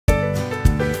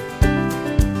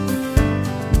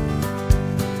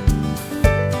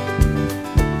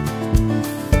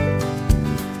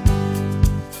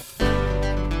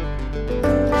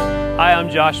I'm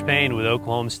Josh Payne with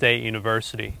Oklahoma State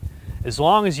University. As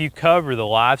long as you cover the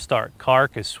livestock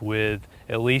carcass with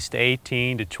at least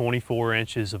 18 to 24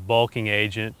 inches of bulking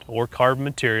agent or carbon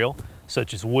material,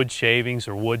 such as wood shavings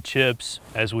or wood chips,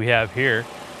 as we have here,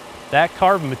 that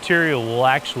carbon material will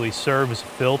actually serve as a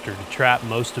filter to trap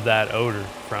most of that odor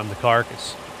from the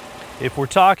carcass. If we're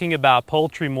talking about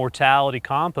poultry mortality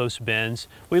compost bins,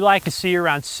 we like to see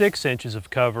around 6 inches of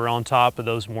cover on top of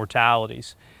those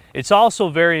mortalities. It's also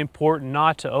very important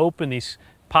not to open these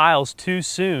piles too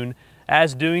soon,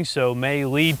 as doing so may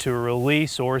lead to a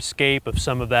release or escape of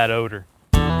some of that odor.